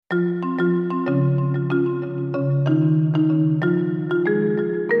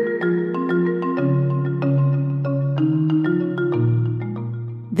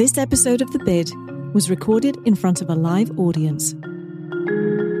This episode of The Bid was recorded in front of a live audience.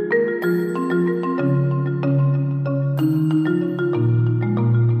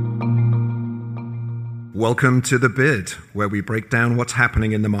 Welcome to The Bid, where we break down what's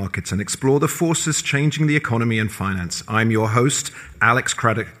happening in the markets and explore the forces changing the economy and finance. I'm your host, Alex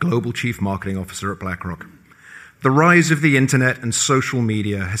Craddock, Global Chief Marketing Officer at BlackRock. The rise of the internet and social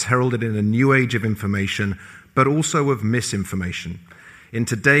media has heralded in a new age of information, but also of misinformation. In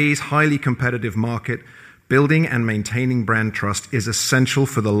today's highly competitive market, building and maintaining brand trust is essential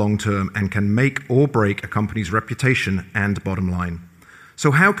for the long term and can make or break a company's reputation and bottom line.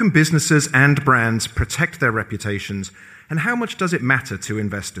 So how can businesses and brands protect their reputations, and how much does it matter to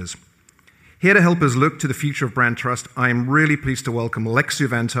investors? Here to help us look to the future of brand trust, I am really pleased to welcome Lex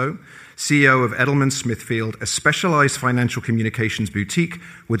Suvanto, CEO of Edelman Smithfield, a specialized financial communications boutique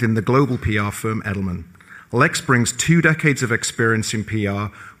within the global PR firm Edelman. Lex brings 2 decades of experience in PR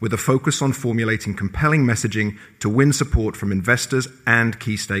with a focus on formulating compelling messaging to win support from investors and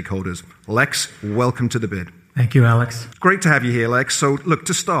key stakeholders. Lex, welcome to The Bid. Thank you, Alex. Great to have you here, Lex. So, look,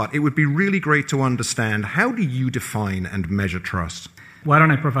 to start, it would be really great to understand, how do you define and measure trust? Why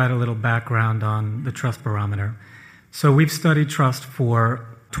don't I provide a little background on the trust barometer? So we've studied trust for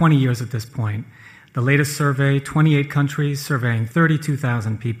 20 years at this point. The latest survey, 28 countries, surveying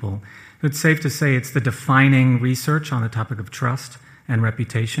 32,000 people. It's safe to say it's the defining research on the topic of trust and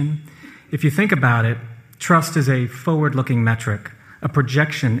reputation. If you think about it, trust is a forward-looking metric, a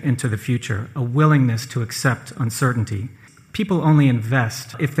projection into the future, a willingness to accept uncertainty. People only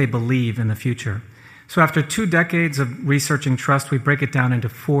invest if they believe in the future. So after 2 decades of researching trust, we break it down into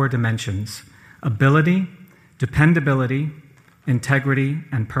 4 dimensions: ability, dependability, integrity,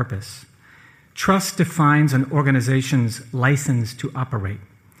 and purpose. Trust defines an organization's license to operate.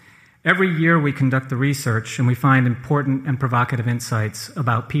 Every year we conduct the research and we find important and provocative insights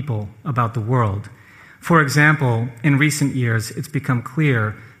about people, about the world. For example, in recent years, it's become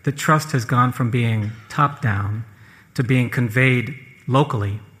clear that trust has gone from being top-down to being conveyed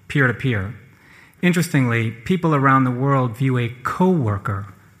locally, peer-to-peer. Interestingly, people around the world view a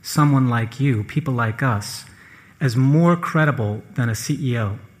coworker, someone like you, people like us, as more credible than a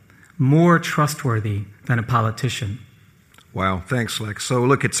CEO, more trustworthy than a politician. Wow, thanks, Lex. So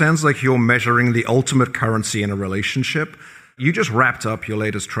look, it sounds like you're measuring the ultimate currency in a relationship. You just wrapped up your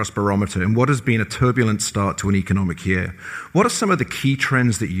latest trust barometer in what has been a turbulent start to an economic year. What are some of the key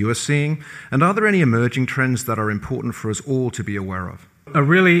trends that you are seeing? And are there any emerging trends that are important for us all to be aware of? A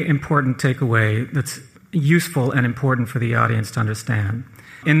really important takeaway that's useful and important for the audience to understand.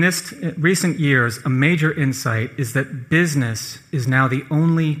 In this recent years, a major insight is that business is now the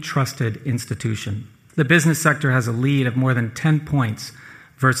only trusted institution. The business sector has a lead of more than 10 points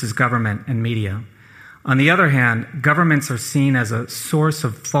versus government and media. On the other hand, governments are seen as a source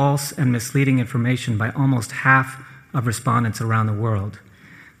of false and misleading information by almost half of respondents around the world.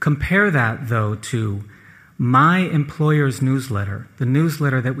 Compare that, though, to my employer's newsletter, the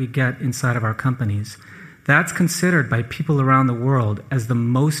newsletter that we get inside of our companies. That's considered by people around the world as the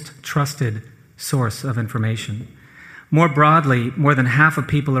most trusted source of information. More broadly, more than half of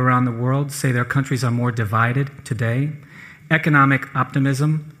people around the world say their countries are more divided today. Economic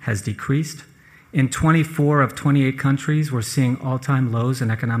optimism has decreased. In 24 of 28 countries, we're seeing all-time lows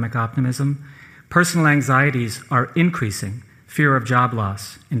in economic optimism. Personal anxieties are increasing: fear of job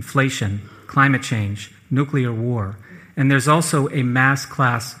loss, inflation, climate change, nuclear war. And there's also a mass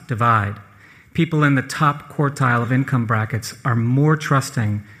class divide. People in the top quartile of income brackets are more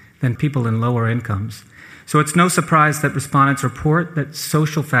trusting than people in lower incomes. So it's no surprise that respondents report that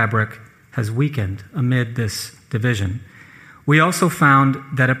social fabric has weakened amid this division. We also found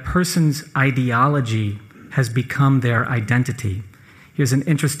that a person's ideology has become their identity. Here's an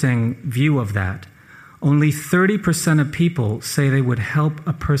interesting view of that. Only 30% of people say they would help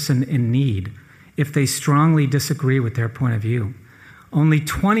a person in need if they strongly disagree with their point of view. Only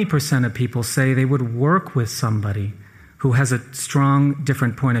 20% of people say they would work with somebody who has a strong,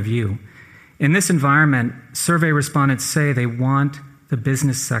 different point of view. In this environment, survey respondents say they want the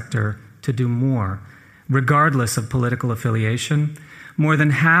business sector to do more, regardless of political affiliation. More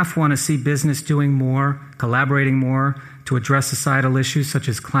than half want to see business doing more, collaborating more to address societal issues such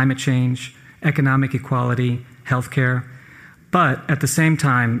as climate change, economic equality, healthcare. But at the same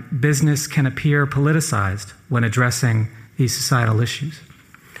time, business can appear politicized when addressing these societal issues.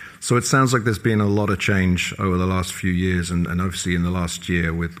 So it sounds like there's been a lot of change over the last few years and obviously in the last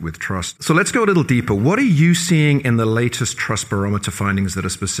year with trust. So let's go a little deeper. What are you seeing in the latest trust barometer findings that are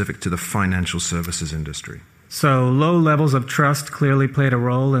specific to the financial services industry? So low levels of trust clearly played a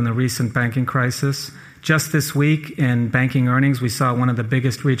role in the recent banking crisis. Just this week in banking earnings, we saw one of the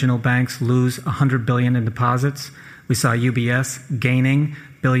biggest regional banks lose $100 billion in deposits. We saw UBS gaining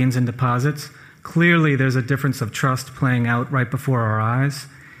billions in deposits. Clearly, there's a difference of trust playing out right before our eyes.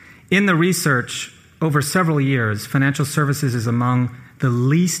 In the research, over several years, financial services is among the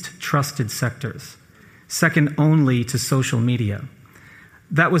least trusted sectors, second only to social media.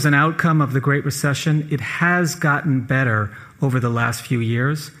 That was an outcome of the Great Recession. It has gotten better over the last few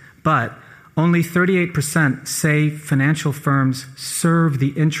years, but only 38% say financial firms serve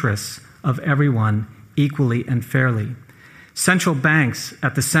the interests of everyone equally and fairly. Central banks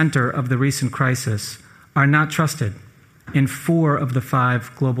at the center of the recent crisis are not trusted in 4 of the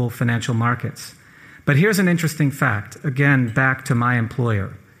 5 global financial markets. But here's an interesting fact, again, back to my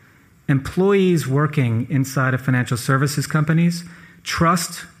employer. Employees working inside of financial services companies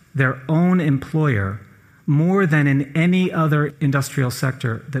trust their own employer more than in any other industrial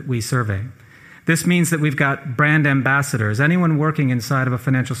sector that we survey. This means that we've got brand ambassadors. Anyone working inside of a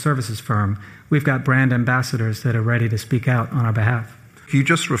financial services firm, we've got brand ambassadors that are ready to speak out on our behalf. You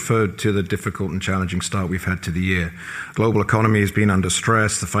just referred to the difficult and challenging start we've had to the year. Global economy has been under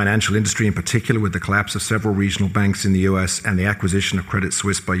stress. The financial industry in particular, with the collapse of several regional banks in the US and the acquisition of Credit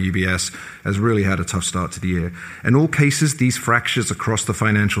Suisse by UBS, has really had a tough start to the year. In all cases, these fractures across the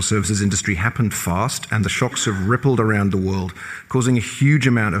financial services industry happened fast, and the shocks have rippled around the world, causing a huge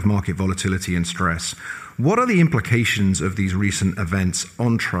amount of market volatility and stress. What are the implications of these recent events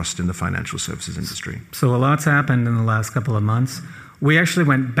on trust in the financial services industry? So a lot's happened in the last couple of months. We actually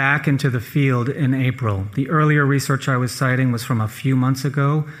went back into the field in April. The earlier research I was citing was from a few months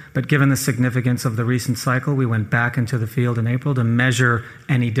ago, but given the significance of the recent cycle, we went back into the field in April to measure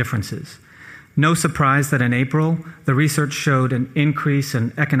any differences. No surprise that in April, the research showed an increase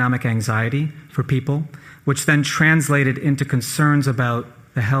in economic anxiety for people, which then translated into concerns about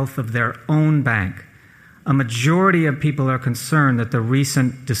the health of their own bank. A majority of people are concerned that the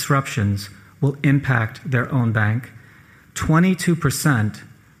recent disruptions will impact their own bank. 22%,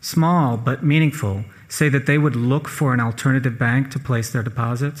 small but meaningful, say that they would look for an alternative bank to place their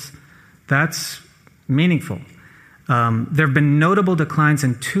deposits. That's meaningful. There have been notable declines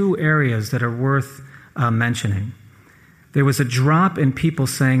in 2 areas that are worth mentioning. There was a drop in people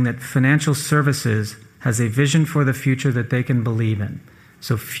saying that financial services has a vision for the future that they can believe in.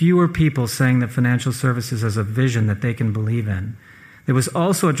 So fewer people saying that financial services has a vision that they can believe in. There was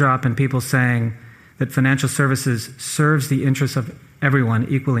also a drop in people saying that financial services serves the interests of everyone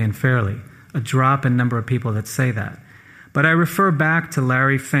equally and fairly, a drop in number of people that say that. But I refer back to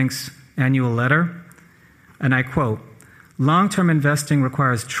Larry Fink's annual letter, and I quote, "Long-term investing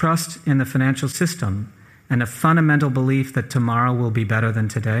requires trust in the financial system and a fundamental belief that tomorrow will be better than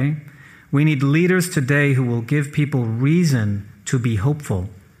today. We need leaders today who will give people reason to be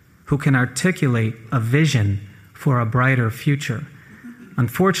hopeful, who can articulate a vision for a brighter future."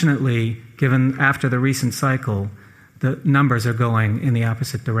 Unfortunately, given after the recent cycle, the numbers are going in the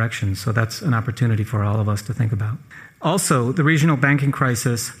opposite direction, so that's an opportunity for all of us to think about. Also, the regional banking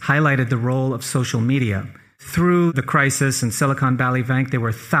crisis highlighted the role of social media. Through the crisis in Silicon Valley Bank, there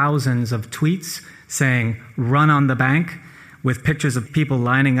were thousands of tweets saying, "Run on the bank," with pictures of people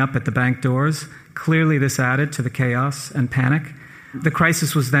lining up at the bank doors. Clearly, this added to the chaos and panic. The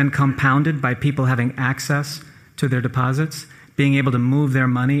crisis was then compounded by people having access to their deposits, being able to move their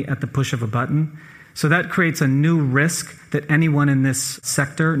money at the push of a button. So that creates a new risk that anyone in this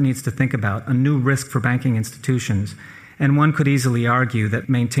sector needs to think about, a new risk for banking institutions. And one could easily argue that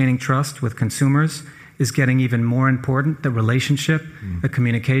maintaining trust with consumers is getting even more important, the relationship, the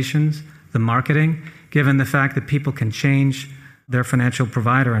communications, the marketing, given the fact that people can change their financial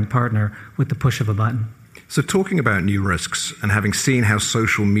provider and partner with the push of a button. So talking about new risks and having seen how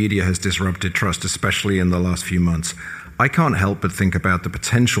social media has disrupted trust, especially in the last few months, I can't help but think about the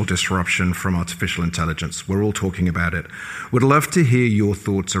potential disruption from artificial intelligence. We're all talking about it. Would love to hear your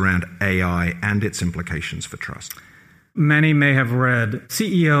thoughts around AI and its implications for trust. Many may have read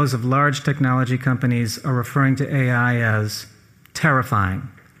CEOs of large technology companies are referring to AI as terrifying.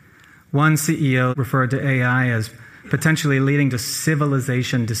 One CEO referred to AI as potentially leading to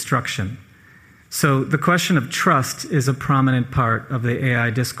civilization destruction. So the question of trust is a prominent part of the AI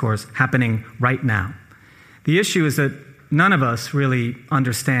discourse happening right now. The issue is that none of us really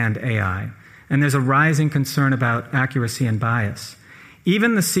understand AI, and there's a rising concern about accuracy and bias.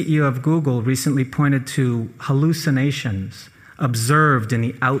 Even the CEO of Google recently pointed to hallucinations observed in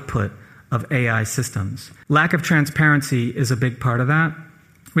the output of AI systems. Lack of transparency is a big part of that.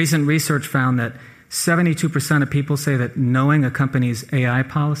 Recent research found that 72% of people say that knowing a company's AI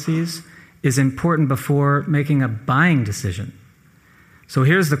policies is important before making a buying decision. So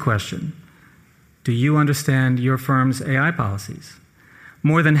here's the question. Do you understand your firm's AI policies?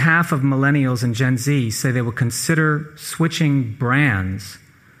 More than half of millennials and Gen Z say they will consider switching brands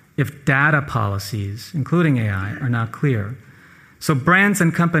if data policies, including AI, are not clear. So brands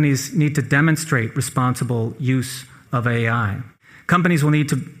and companies need to demonstrate responsible use of AI. Companies will need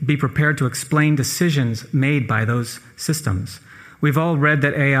to be prepared to explain decisions made by those systems. We've all read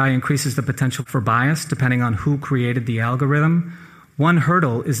that AI increases the potential for bias depending on who created the algorithm. One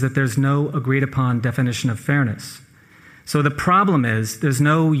hurdle is that there's no agreed-upon definition of fairness. So the problem is there's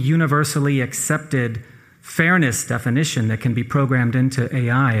no universally accepted fairness definition that can be programmed into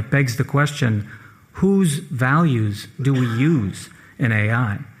AI. It begs the question, whose values do we use in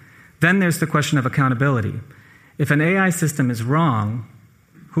AI? Then there's the question of accountability. If an AI system is wrong,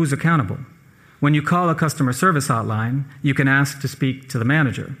 who's accountable? When you call a customer service hotline, you can ask to speak to the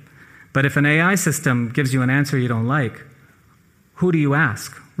manager. But if an AI system gives you an answer you don't like, who do you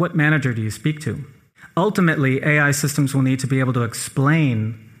ask? What manager do you speak to? Ultimately, AI systems will need to be able to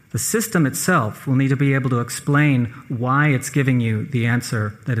explain, the system itself will need to be able to explain why it's giving you the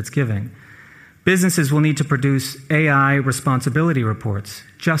answer that it's giving. Businesses will need to produce AI responsibility reports,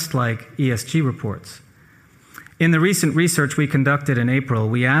 just like ESG reports. In the recent research we conducted in April,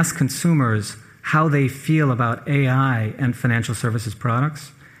 we asked consumers how they feel about AI and financial services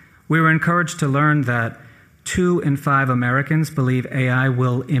products. We were encouraged to learn that 2 in 5 Americans believe AI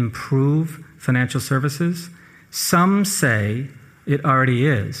will improve financial services. Some say it already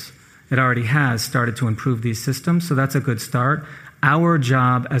is. It already has started to improve these systems, so that's a good start. Our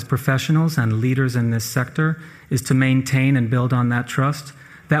job as professionals and leaders in this sector is to maintain and build on that trust.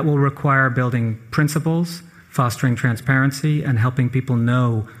 That will require building principles, fostering transparency, and helping people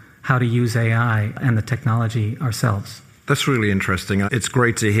know how to use AI and the technology ourselves. That's really interesting. It's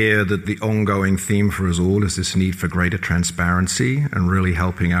great to hear that the ongoing theme for us all is this need for greater transparency and really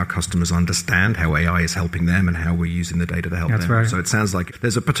helping our customers understand how AI is helping them and how we're using the data to help them. That's right. So it sounds like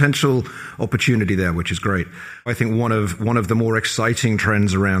there's a potential opportunity there, which is great. I think one of the more exciting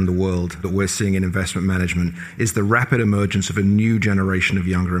trends around the world that we're seeing in investment management is the rapid emergence of a new generation of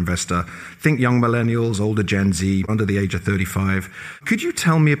younger investor. Think young millennials, older Gen Z, under the age of 35. Could you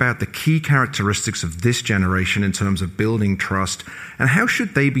tell me about the key characteristics of this generation in terms of building trust, and how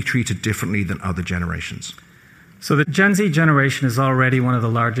should they be treated differently than other generations? So the Gen Z generation is already one of the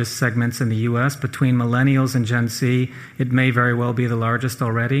largest segments in the U.S. Between millennials and Gen Z, it may very well be the largest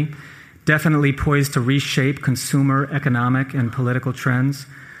already. Definitely poised to reshape consumer, economic, and political trends.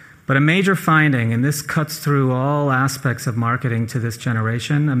 But a major finding, and this cuts through all aspects of marketing to this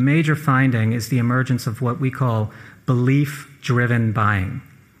generation, a major finding is the emergence of what we call belief-driven buying.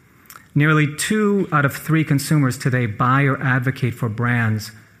 Nearly 2 out of 3 consumers today buy or advocate for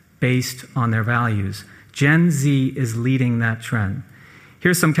brands based on their values. Gen Z is leading that trend.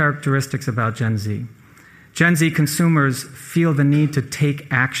 Here's some characteristics about Gen Z. Gen Z consumers feel the need to take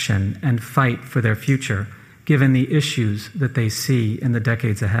action and fight for their future, given the issues that they see in the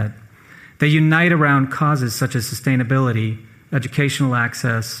decades ahead. They unite around causes such as sustainability, educational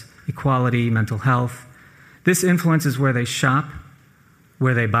access, equality, mental health. This influences where they shop,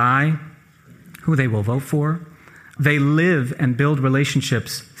 where they buy, who they will vote for. They live and build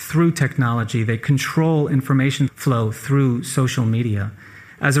relationships through technology. They control information flow through social media.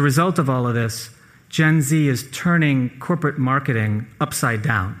 As a result of all of this, Gen Z is turning corporate marketing upside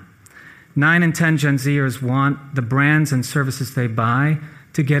down. 9 in 10 Gen Zers want the brands and services they buy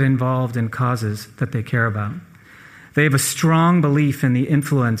to get involved in causes that they care about. They have a strong belief in the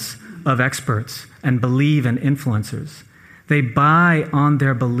influence of experts and believe in influencers. They buy on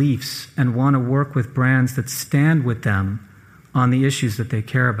their beliefs and want to work with brands that stand with them on the issues that they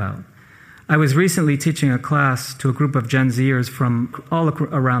care about. I was recently teaching a class to a group of Gen Zers from all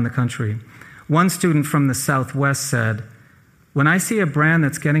around the country. One student from the Southwest said, "When I see a brand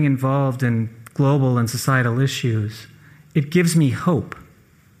that's getting involved in global and societal issues, it gives me hope.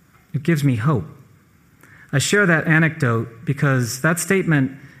 It gives me hope." I share that anecdote because that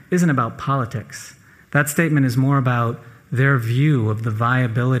statement isn't about politics. That statement is more about their view of the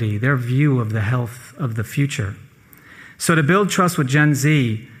viability, their view of the health of the future. So to build trust with Gen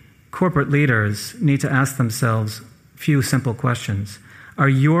Z, corporate leaders need to ask themselves a few simple questions. Are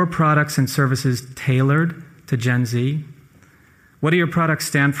your products and services tailored to Gen Z? What do your products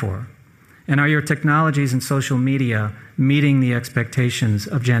stand for? And are your technologies and social media meeting the expectations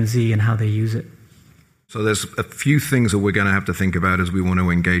of Gen Z and how they use it? So there's a few things that we're going to have to think about as we want to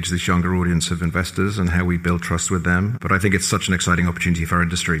engage this younger audience of investors and how we build trust with them. But I think it's such an exciting opportunity for our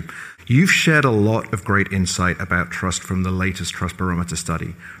industry. You've shared a lot of great insight about trust from the latest Trust Barometer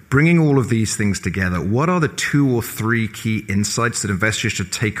study. Bringing all of these things together, what are the 2 or 3 key insights that investors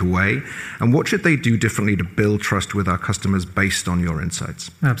should take away? And what should they do differently to build trust with our customers based on your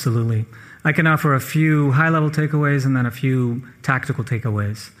insights? Absolutely. I can offer a few high-level takeaways and then a few tactical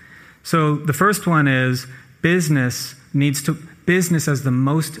takeaways. So the first one is business as the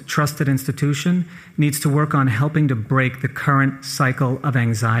most trusted institution needs to work on helping to break the current cycle of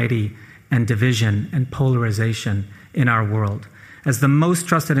anxiety and division and polarization in our world. As the most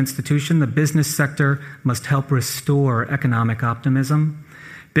trusted institution, the business sector must help restore economic optimism.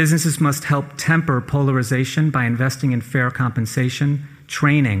 Businesses must help temper polarization by investing in fair compensation,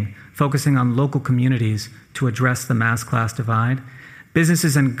 training, focusing on local communities to address the mass class divide.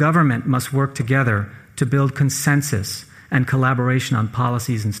 Businesses and government must work together to build consensus and collaboration on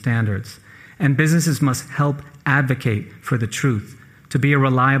policies and standards. And businesses must help advocate for the truth, to be a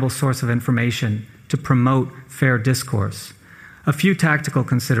reliable source of information, to promote fair discourse. A few tactical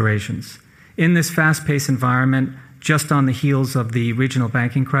considerations. In this fast-paced environment, just on the heels of the regional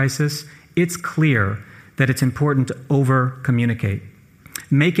banking crisis, it's clear that it's important to over-communicate.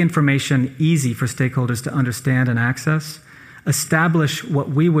 Make information easy for stakeholders to understand and access. Establish what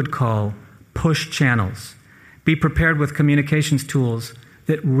we would call push channels. Be prepared with communications tools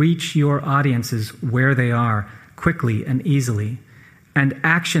that reach your audiences where they are quickly and easily. And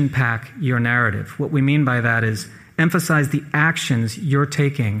action-pack your narrative. What we mean by that is emphasize the actions you're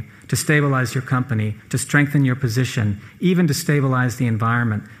taking to stabilize your company, to strengthen your position, even to stabilize the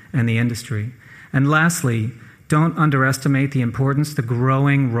environment and the industry. And lastly, don't underestimate the importance, the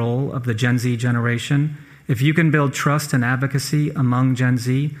growing role of the Gen Z generation. If you can build trust and advocacy among Gen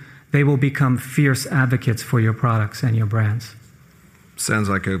Z, they will become fierce advocates for your products and your brands. Sounds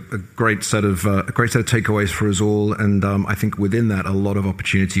like a great set of takeaways for us all, and I think within that a lot of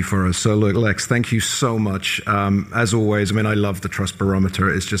opportunity for us. So look, Lex, thank you so much. As always, I love the Trust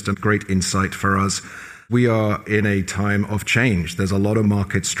Barometer. It's just a great insight for us. We are in a time of change. There's a lot of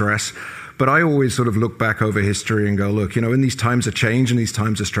market stress. But I always sort of look back over history and go, look, in these times of change and these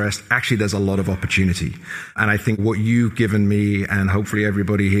times of stress, actually there's a lot of opportunity. And I think what you've given me and hopefully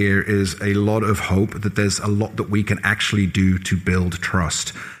everybody here is a lot of hope that there's a lot that we can actually do to build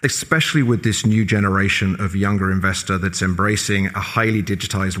trust, especially with this new generation of younger investor that's embracing a highly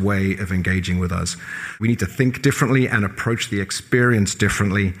digitized way of engaging with us. We need to think differently and approach the experience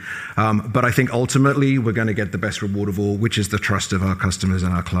differently. But I think ultimately we're going to get the best reward of all, which is the trust of our customers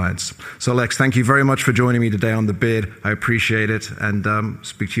and our clients. So Lex, thank you very much for joining me today on The Bid. I appreciate it, and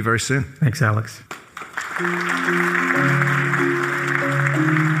speak to you very soon. Thanks, Alex.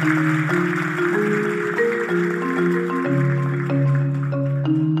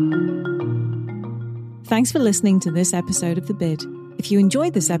 Thanks for listening to this episode of The Bid. If you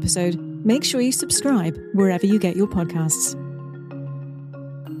enjoyed this episode, make sure you subscribe wherever you get your podcasts.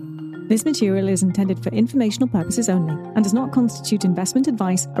 This material is intended for informational purposes only and does not constitute investment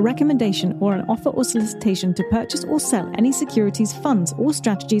advice, a recommendation, or an offer or solicitation to purchase or sell any securities, funds, or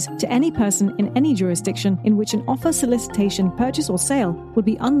strategies to any person in any jurisdiction in which an offer, solicitation, purchase, or sale would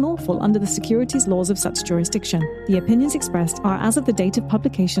be unlawful under the securities laws of such jurisdiction. The opinions expressed are as of the date of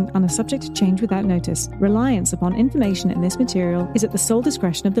publication and are subject to change without notice. Reliance upon information in this material is at the sole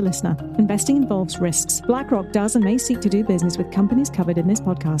discretion of the listener. Investing involves risks. BlackRock does and may seek to do business with companies covered in this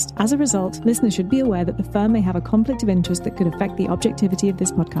podcast. As a result, listeners should be aware that the firm may have a conflict of interest that could affect the objectivity of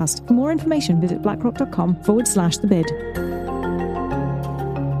this podcast. For more information, visit blackrock.com/thebid.